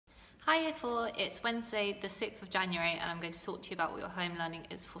Hi Year 4, it's Wednesday the 6th of January and I'm going to talk to you about what your home learning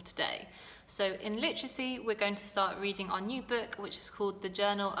is for today. So in literacy we're going to start reading our new book, which is called The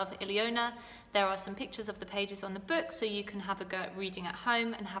Journal of Ileona. There are some pictures of the pages on the book so you can have a go at reading at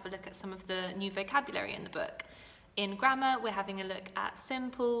home and have a look at some of the new vocabulary in the book. In grammar we're having a look at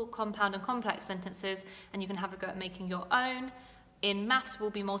simple, compound and complex sentences, and you can have a go at making your own. In maths,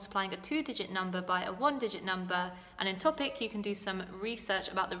 we'll be multiplying a 2-digit number by a 1-digit number, and in topic, you can do some research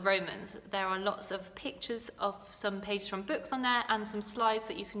about the Romans. There are lots of pictures of some pages from books on there and some slides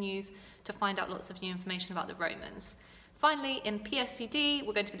that you can use to find out lots of new information about the Romans. Finally, in PSCD,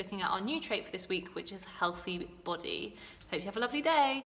 we're going to be looking at our new trait for this week, which is healthy body. Hope you have a lovely day.